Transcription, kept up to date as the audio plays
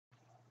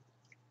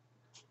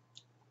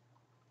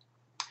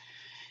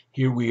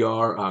Here we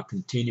are,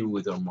 continuing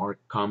with our Mark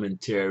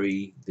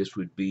commentary. This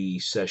would be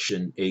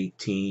session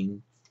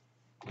 18.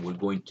 We're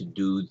going to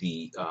do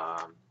the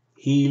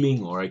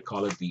healing, or I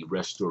call it the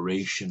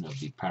restoration of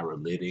the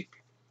paralytic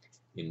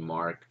in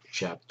Mark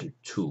chapter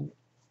 2.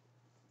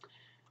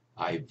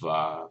 I've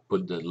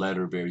put the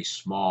letter very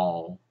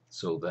small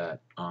so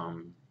that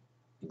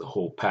the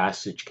whole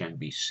passage can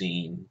be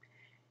seen.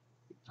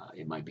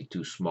 It might be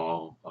too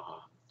small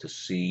to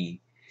see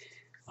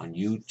on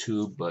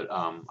YouTube, but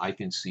I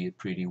can see it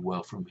pretty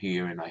well from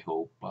here, and I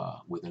hope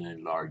with an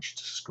enlarged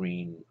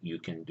screen you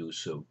can do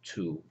so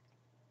too.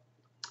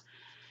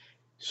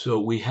 So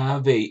we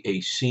have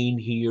a scene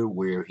here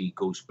where he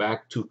goes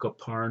back to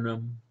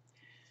Capernaum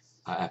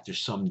after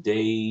some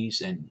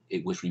days, and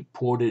it was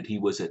reported he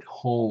was at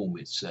home,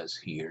 it says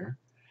here.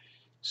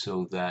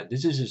 So that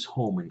this is his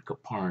home in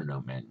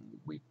Capernaum, and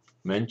we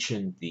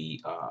mentioned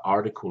the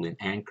article in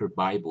Anchor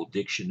Bible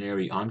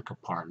Dictionary on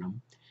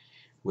Capernaum,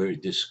 where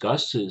it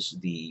discusses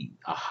a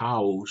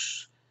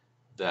house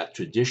that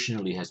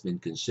traditionally has been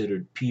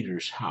considered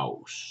Peter's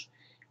house,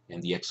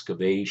 and the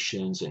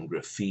excavations and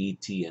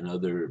graffiti and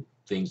other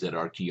things that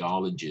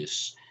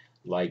archaeologists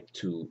like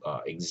to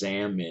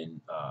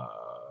examine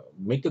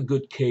make a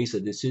good case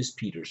that this is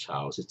Peter's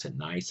house. It's a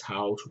nice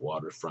house,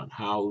 waterfront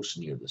house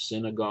near the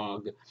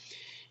synagogue.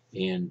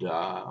 And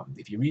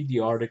if you read the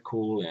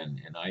article,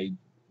 and I,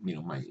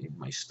 in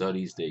my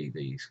studies, they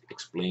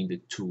explained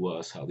it to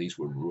us how these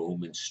were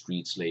Roman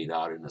streets laid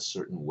out in a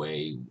certain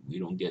way. We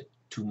don't get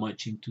too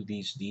much into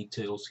these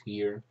details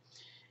here.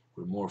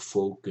 We're more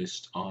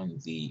focused on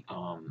the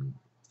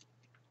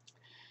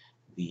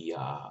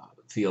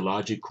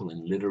theological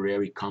and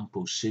literary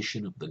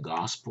composition of the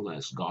gospel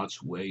as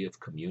God's way of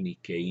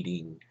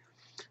communicating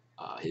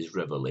his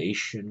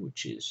revelation,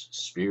 which is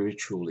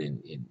spiritual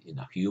in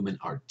a human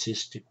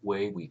artistic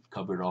way. We've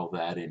covered all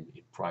that in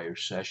prior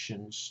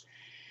sessions.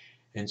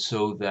 And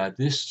so that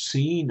this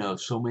scene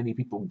of so many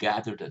people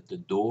gathered at the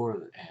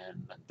door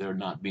and there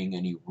not being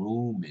any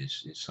room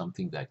is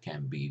something that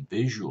can be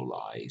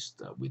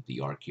visualized with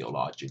the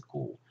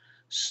archaeological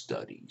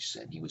studies.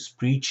 And he was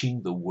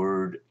preaching the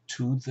word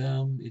to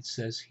them, it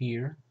says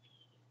here.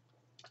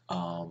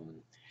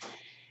 Um,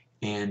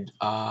 and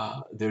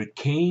there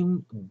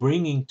came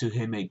bringing to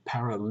him a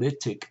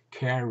paralytic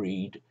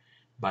carried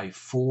by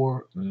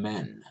 4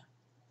 men.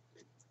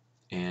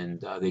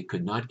 And they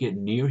could not get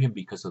near him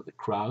because of the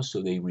crowd,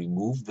 so they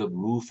removed the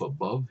roof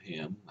above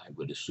him. I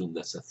would assume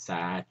that's a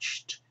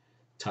thatched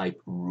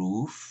type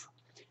roof.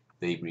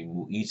 They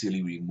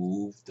easily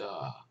removed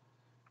the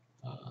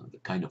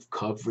kind of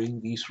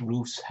covering these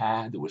roofs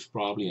had. There was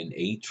probably an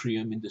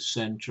atrium in the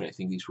center. I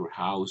think these were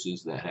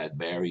houses that had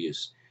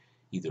various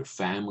either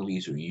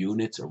families or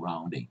units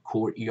around a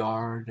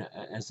courtyard,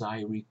 as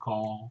I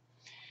recall.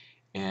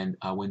 And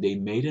when they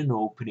made an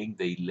opening,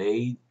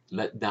 they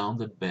let down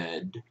the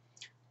bed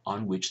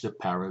on which the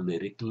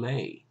paralytic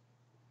lay.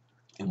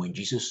 And when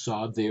Jesus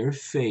saw their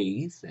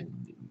faith,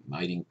 and it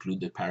might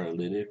include the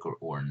paralytic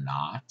or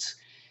not,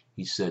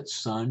 he said,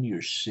 "Son,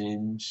 your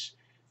sins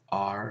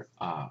are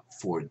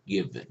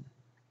forgiven."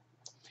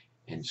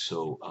 And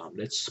so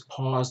let's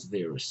pause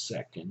there a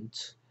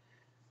second.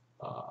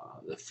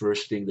 The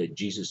first thing that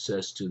Jesus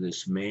says to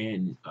this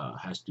man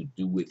has to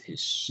do with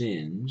his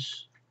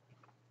sins.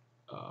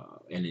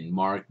 And in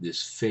Mark,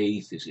 this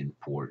faith is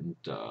important.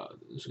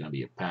 There's going to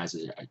be a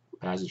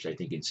passage, I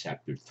think, in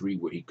chapter 3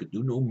 where he could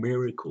do no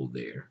miracle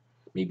there.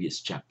 Maybe it's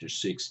chapter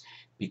 6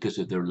 because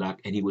of their lack,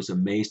 and he was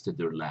amazed at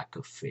their lack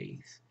of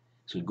faith.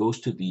 So it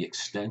goes to the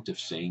extent of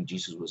saying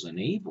Jesus was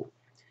unable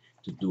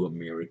to do a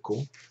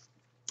miracle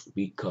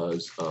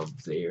because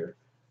of their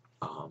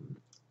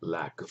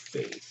lack of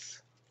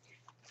faith.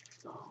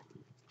 Um,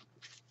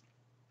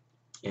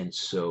 and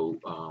so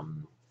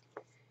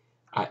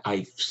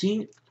I've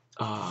seen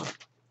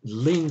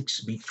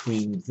links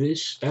between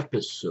this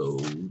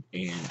episode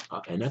and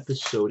an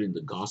episode in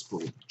the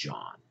Gospel of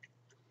John.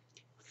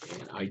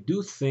 And I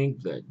do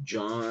think that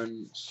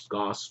John's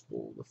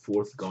Gospel, the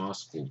fourth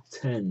Gospel,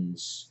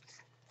 tends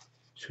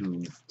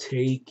to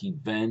take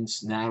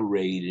events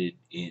narrated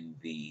in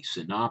the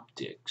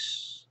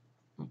synoptics,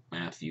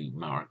 Matthew,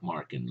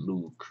 Mark, and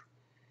Luke,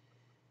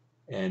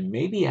 and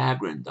maybe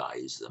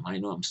aggrandize them. I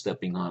know I'm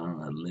stepping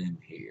on a limb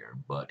here,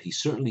 but he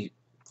certainly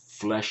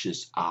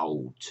fleshes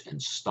out and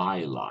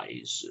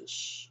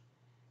stylizes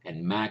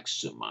and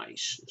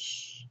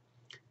maximizes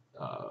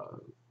uh,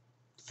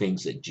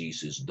 things that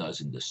Jesus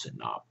does in the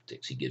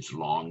synoptics. He gives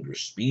longer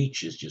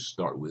speeches, just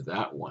start with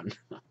that one.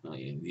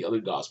 In the other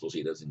gospels,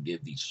 he doesn't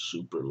give these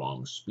super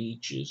long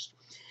speeches.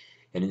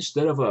 And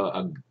instead of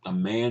a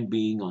man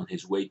being on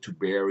his way to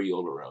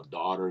burial, or a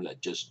daughter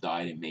that just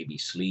died and maybe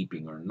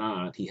sleeping or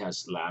not, he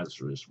has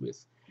Lazarus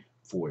with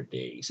 4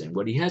 days. And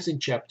what he has in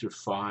chapter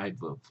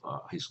 5 of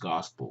his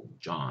gospel,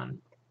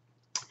 John,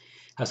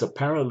 has a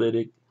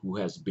paralytic who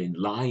has been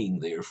lying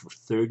there for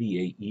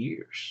 38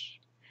 years,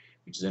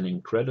 which is an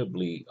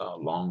incredibly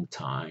long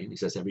time. He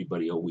says,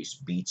 "Everybody always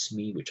beats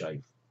me," which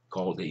I've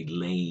called a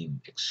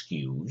lame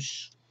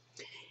excuse.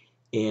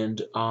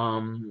 And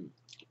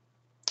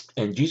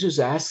And Jesus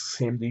asks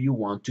him, do you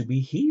want to be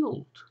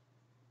healed?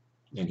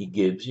 And he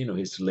gives,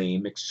 his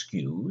lame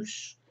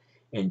excuse.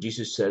 And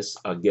Jesus says,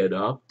 get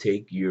up,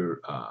 take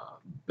your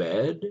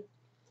bed,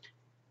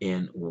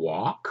 and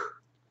walk.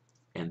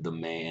 And the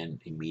man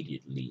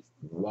immediately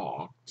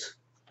walked.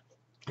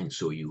 And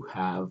so you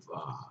have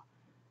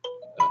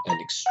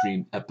an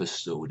extreme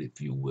episode,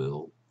 if you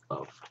will,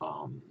 of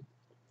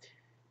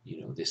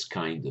this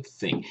kind of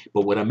thing.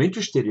 But what I'm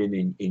interested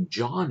in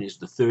John is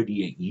the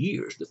 38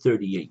 years. The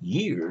 38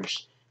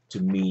 years, to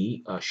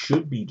me,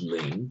 should be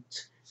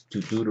linked to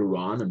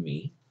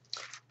Deuteronomy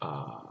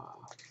uh,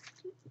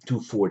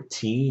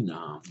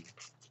 2:14,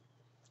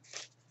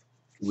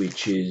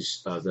 which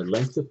is the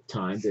length of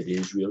time that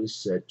Israel is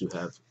said to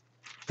have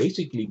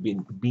basically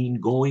been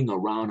going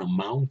around a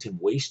mountain,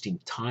 wasting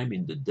time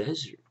in the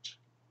desert.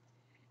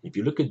 If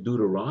you look at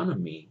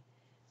Deuteronomy,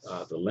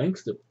 the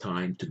length of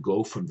time to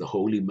go from the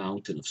holy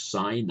mountain of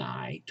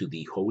Sinai to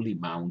the holy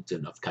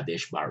mountain of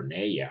Kadesh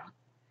Barnea,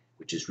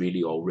 which is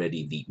really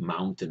already the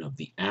mountain of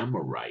the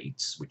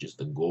Amorites, which is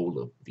the goal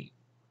of the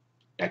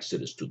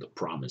Exodus to the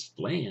promised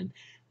land,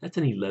 that's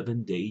an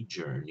 11-day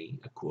journey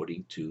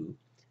according to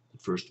the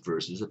first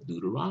verses of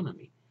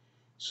Deuteronomy.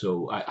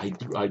 So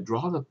I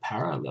draw the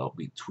parallel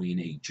between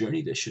a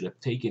journey that should have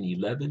taken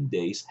 11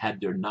 days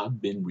had there not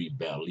been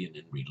rebellion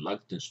and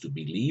reluctance to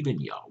believe in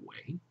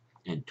Yahweh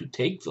and to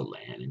take the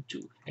land and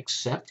to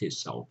accept his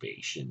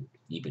salvation,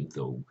 even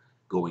though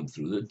going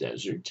through the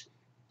desert.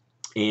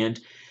 And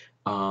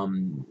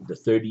the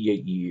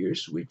 38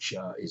 years, which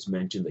is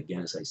mentioned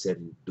again, as I said,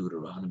 in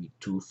Deuteronomy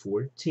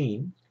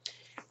 2:14.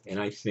 And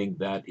I think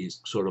that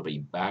is sort of a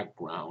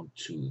background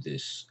to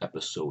this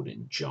episode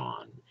in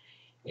John.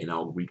 And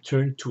I'll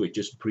return to it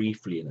just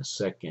briefly in a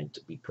second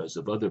because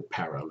of other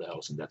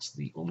parallels, and that's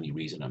the only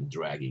reason I'm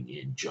dragging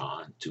in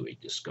John to a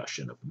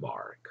discussion of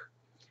Mark.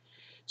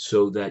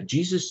 So that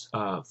Jesus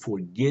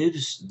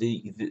forgives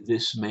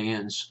this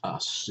man's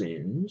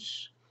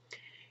sins,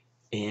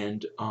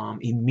 and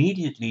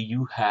immediately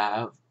you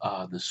have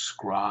the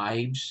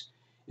scribes,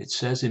 it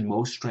says in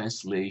most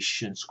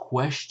translations,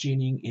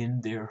 questioning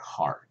in their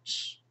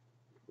hearts.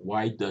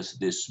 Why does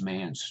this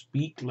man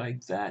speak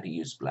like that?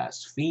 He is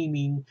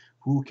blaspheming.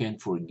 Who can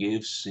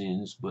forgive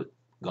sins but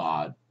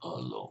God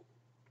alone?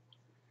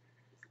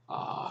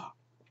 Uh,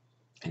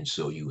 and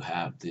so you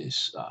have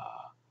this,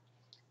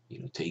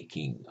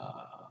 taking,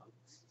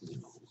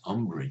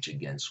 umbrage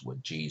against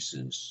what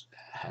Jesus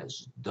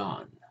has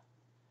done.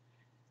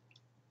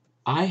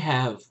 I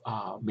have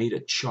made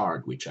a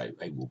chart, which I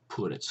will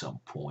put at some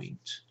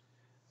point,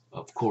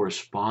 of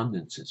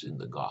correspondences in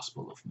the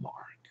Gospel of Mark.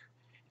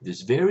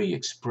 This very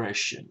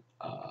expression,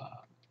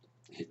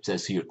 it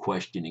says here,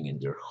 questioning in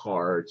their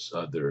hearts,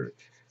 other,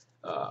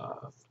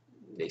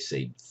 they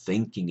say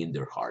thinking in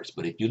their hearts.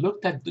 But if you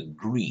looked at the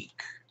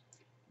Greek,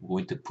 I'm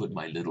going to put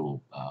my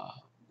little,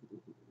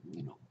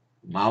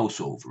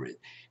 mouse over it.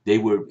 They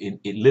were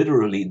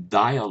literally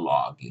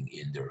dialoguing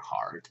in their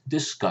heart,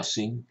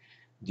 discussing.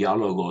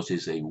 Dialogos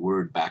is a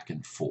word back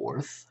and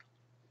forth.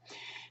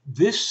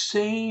 This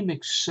same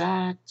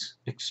exact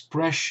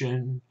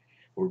expression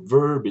or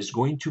verb is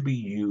going to be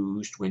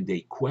used when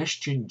they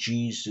question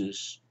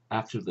Jesus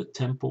after the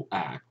temple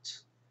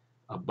act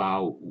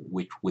about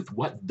with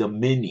what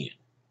dominion,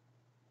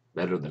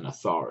 better than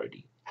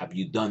authority, have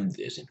you done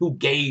this, and who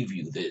gave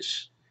you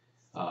this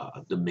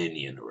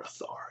dominion or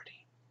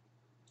authority.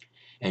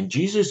 And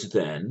Jesus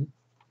then,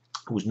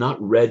 who's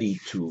not ready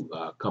to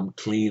come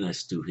clean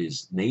as to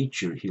his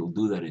nature, he'll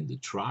do that in the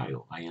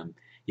trial. I am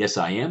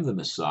the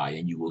Messiah,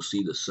 and you will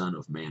see the Son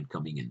of Man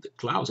coming in the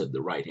clouds at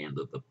the right hand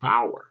of the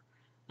power.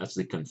 That's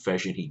the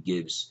confession he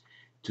gives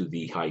to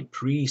the high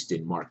priest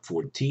in Mark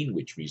 14,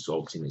 which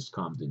results in his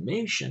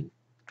condemnation.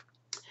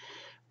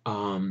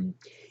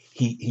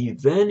 He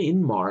then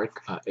in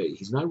Mark,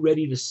 he's not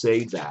ready to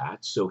say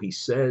that, so he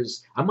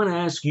says, I'm going to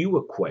ask you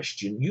a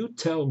question. You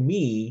tell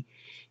me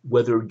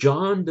whether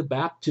John the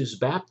Baptist's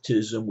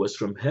baptism was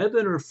from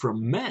heaven or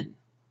from men.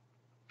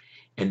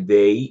 And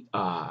they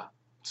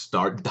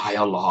start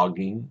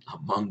dialoguing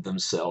among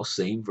themselves,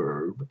 same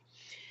verb,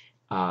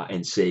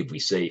 and say, if we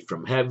say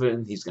from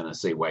heaven, he's going to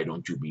say, why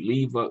didn't you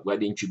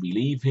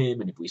believe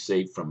him? And if we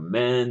say from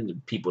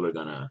men, people are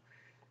going to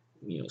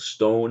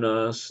stone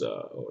us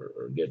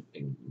or get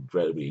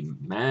incredibly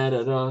mad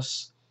at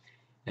us.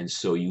 And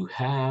so you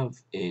have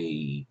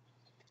an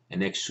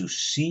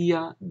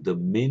exousia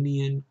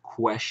dominion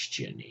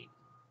questioning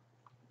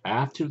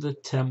after the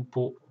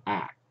temple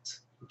act,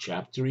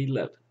 chapter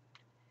 11,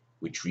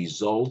 which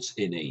results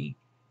in a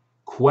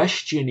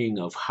questioning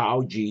of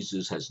how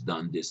Jesus has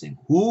done this and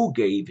who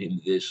gave him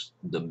this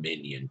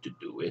dominion to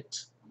do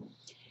it,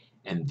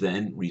 and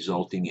then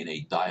resulting in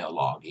a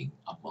dialoguing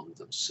among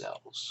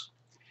themselves.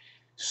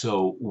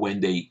 So when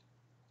they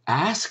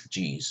ask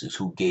Jesus,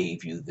 who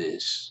gave you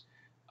this,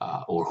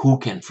 or who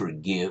can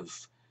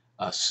forgive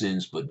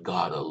sins but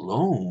God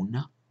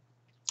alone,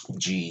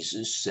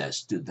 Jesus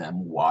says to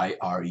them, why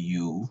are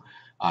you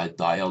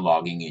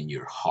dialoguing in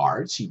your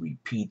hearts? He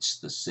repeats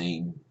the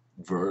same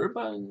verb,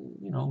 and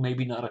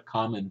maybe not a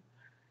common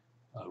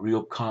a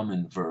real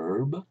common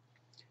verb.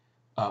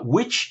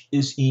 Which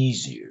is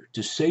easier,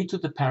 to say to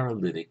the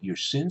paralytic, your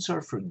sins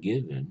are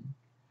forgiven,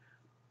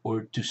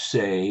 or to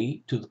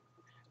say to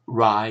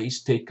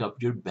rise, take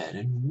up your bed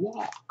and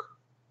walk?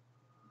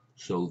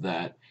 So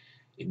that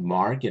in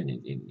Mark and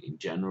in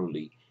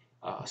generally,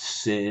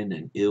 sin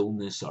and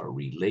illness are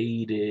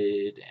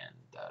related,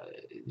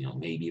 and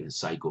maybe even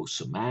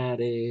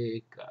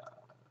psychosomatic.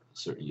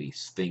 Certainly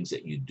things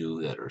that you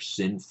do that are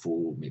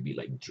sinful, maybe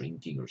like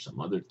drinking or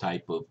some other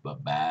type of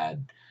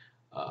bad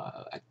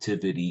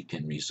activity,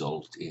 can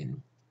result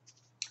in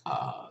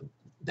uh,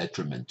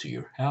 detriment to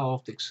your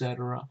health,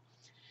 etc.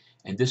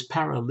 And this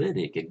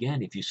paralytic,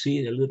 again, if you see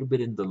it a little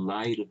bit in the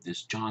light of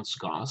this John's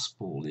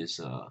gospel, is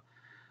a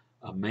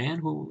man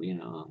who,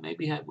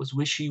 maybe was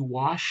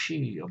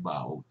wishy-washy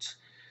about,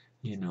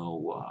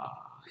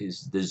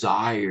 his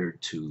desire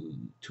to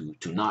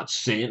not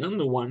sin on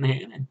the one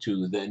hand and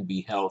to then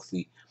be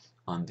healthy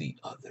on the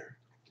other.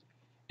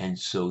 And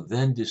so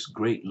then this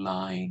great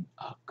line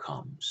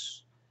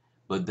comes,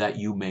 but that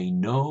you may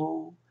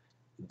know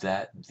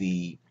that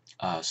the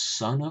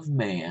Son of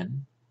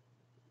Man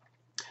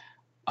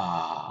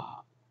uh,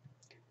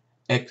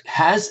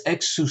 has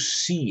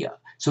exousia,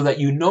 so that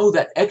you know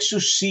that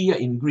exousia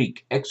in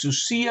Greek,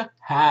 exousia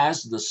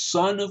has the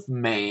Son of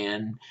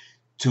Man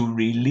to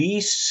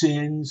release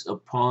sins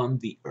upon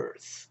the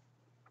earth.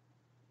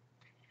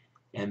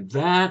 And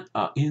that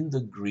in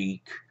the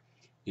Greek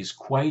is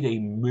quite a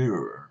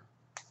mirror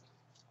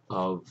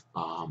of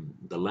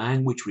the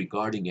language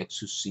regarding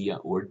exousia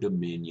or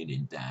dominion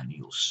in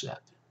Daniel 7.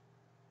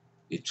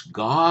 It's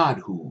God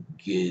who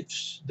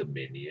gives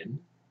dominion.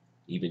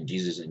 Even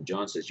Jesus in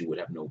John says, you would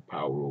have no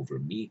power over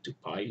me, to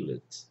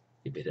Pilate,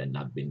 if it had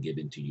not been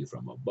given to you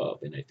from above.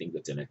 And I think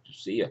that's an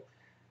exousia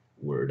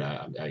word.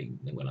 I'm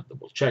going to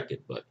double check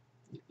it, but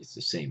it's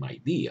the same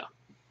idea.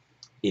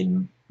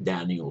 In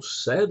Daniel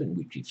 7,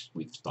 which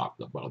we've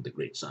talked about, the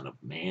great Son of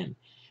Man,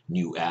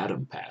 New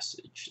Adam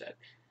passage that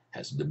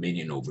has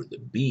dominion over the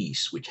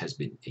beast, which has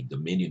been a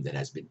dominion that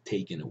has been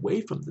taken away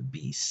from the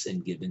beasts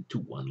and given to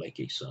one like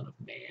a Son of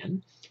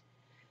Man.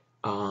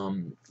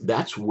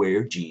 That's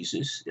what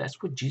Jesus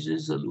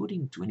is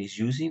alluding to, and he's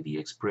using the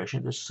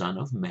expression, the Son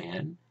of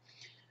Man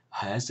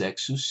has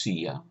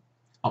exousia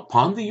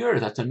upon the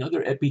earth. That's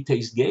another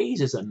epites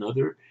geis, is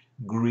another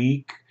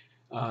Greek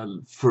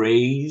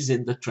phrase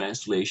in the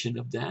translation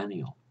of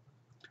Daniel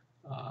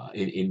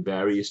in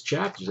various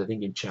chapters. I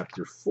think in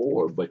chapter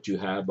 4, but you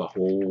have a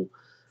whole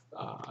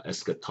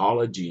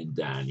eschatology in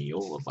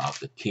Daniel about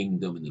the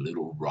kingdom and the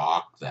little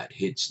rock that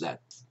hits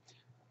that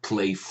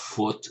clay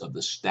foot of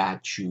the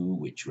statue,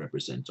 which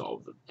represents all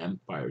the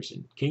empires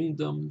and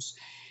kingdoms.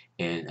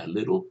 And a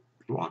little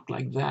rock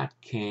like that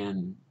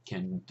can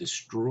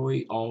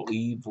destroy all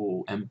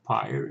evil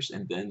empires,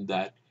 and then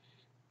that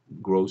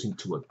grows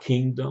into a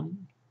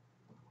kingdom,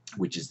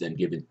 which is then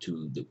given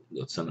to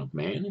the Son of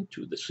Man and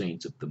to the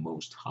saints of the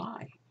Most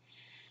High.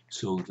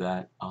 So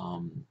that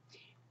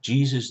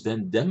Jesus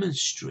then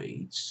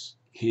demonstrates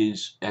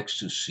his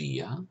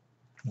exousia,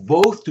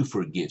 both to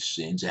forgive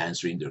sins,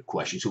 answering their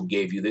questions. Who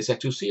gave you this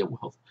exousia?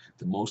 Well,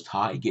 the Most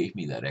High gave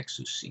me that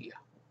exousia.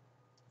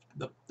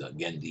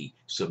 Again, the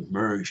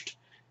submerged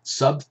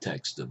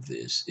subtext of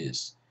this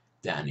is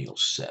Daniel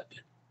 7.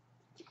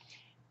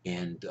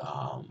 And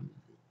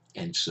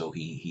so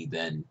he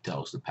then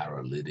tells the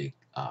paralytic,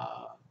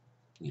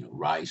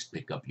 rise,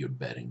 pick up your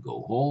bed and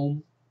go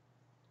home.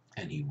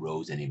 And he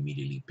rose and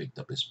immediately picked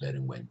up his bed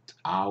and went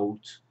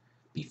out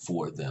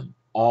before them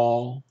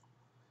all,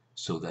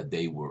 so that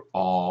they were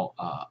all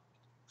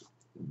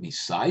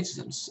besides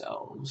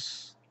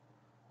themselves,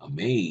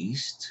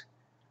 amazed.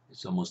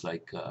 It's almost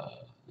like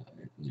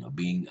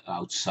being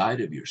outside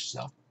of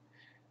yourself,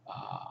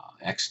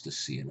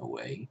 ecstasy in a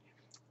way.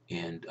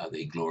 And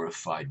they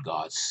glorified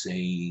God,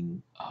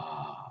 saying,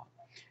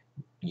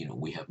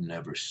 we have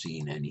never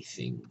seen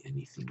anything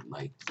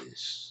like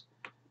this.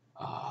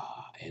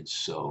 And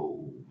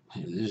so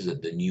this is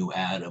the new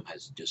Adam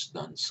has just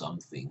done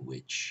something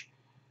which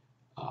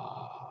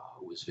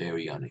was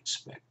very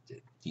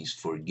unexpected. He's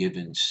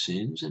forgiven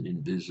sins, an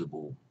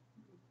invisible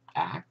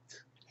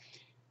act,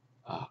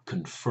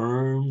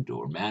 confirmed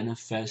or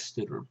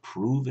manifested or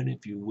proven,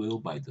 if you will,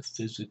 by the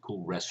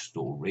physical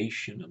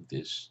restoration of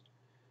this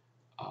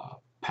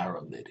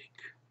paralytic.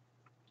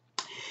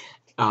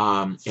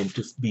 And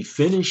to be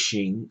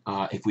finishing,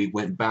 if we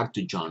went back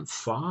to John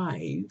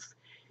 5,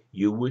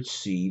 you would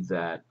see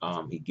that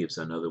he gives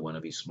another one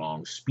of his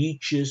long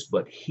speeches.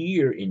 But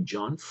here in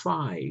John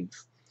 5,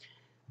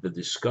 the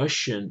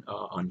discussion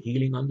on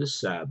healing on the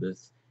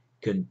Sabbath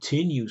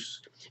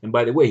continues. And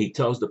by the way, he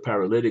tells the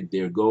paralytic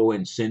there, go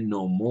and sin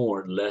no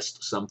more,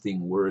 lest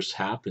something worse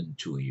happen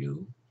to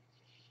you.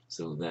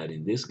 So that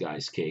in this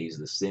guy's case,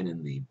 the sin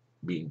and the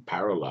being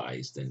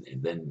paralyzed and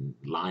then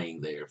lying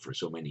there for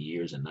so many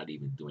years and not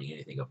even doing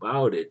anything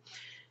about it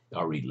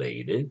are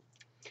related.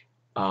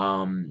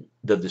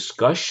 The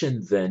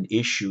discussion then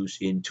issues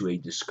into a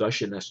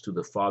discussion as to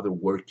the Father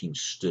working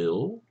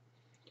still.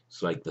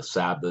 It's like the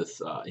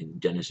Sabbath in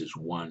Genesis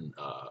 1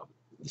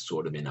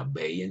 sort of in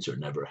abeyance or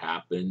never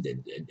happened,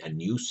 and a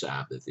new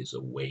Sabbath is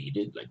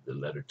awaited, like the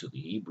letter to the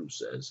Hebrews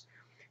says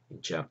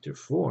in chapter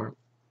 4.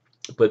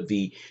 But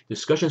the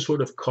discussion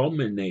sort of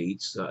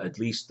culminates, at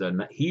least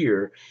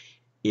here,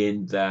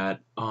 in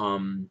that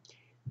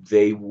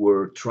they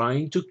were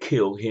trying to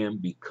kill him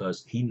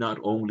because he not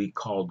only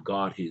called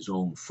God his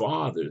own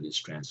father, this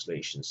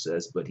translation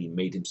says, but he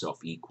made himself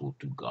equal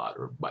to God,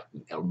 or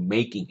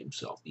making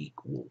himself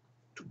equal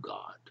to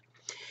God.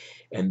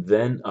 And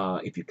then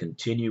if you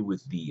continue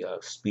with the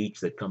speech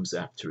that comes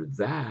after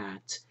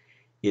that,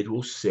 it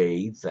will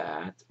say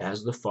that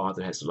as the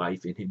Father has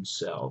life in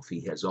himself,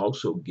 he has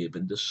also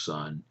given the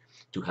Son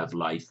to have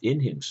life in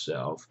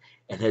himself,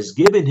 and has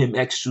given him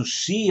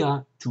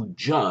exousia to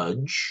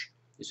judge.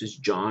 This is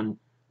John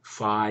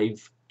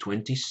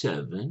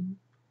 5:27,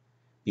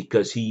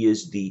 because he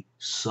is the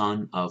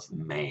Son of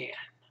Man.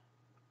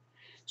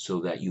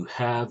 So that you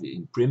have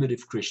in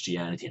primitive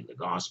Christianity, in the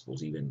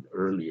Gospels, even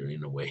earlier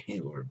in a way,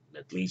 or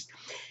at least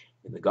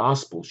in the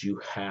Gospels, you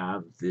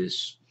have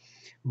this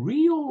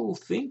real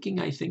thinking,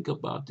 I think,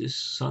 about this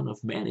Son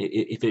of Man.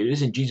 If it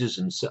isn't Jesus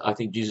himself, I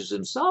think Jesus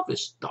himself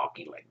is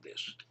talking like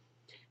this,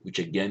 which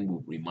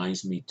again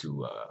reminds me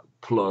to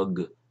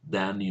plug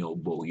Daniel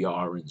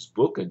Boyarin's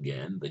book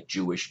again, The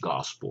Jewish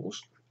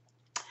Gospels,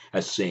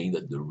 as saying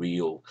that the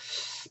real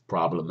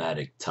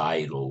problematic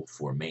title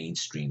for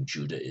mainstream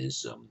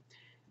Judaism,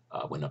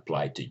 when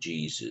applied to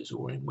Jesus,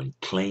 or when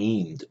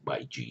claimed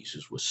by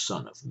Jesus, was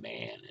Son of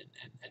Man,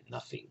 and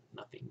nothing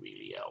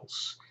really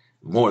else,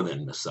 more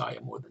than Messiah,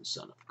 more than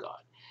Son of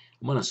God.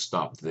 I'm going to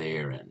stop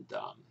there, and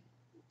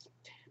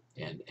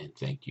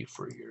thank you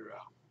for your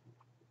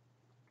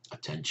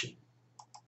attention.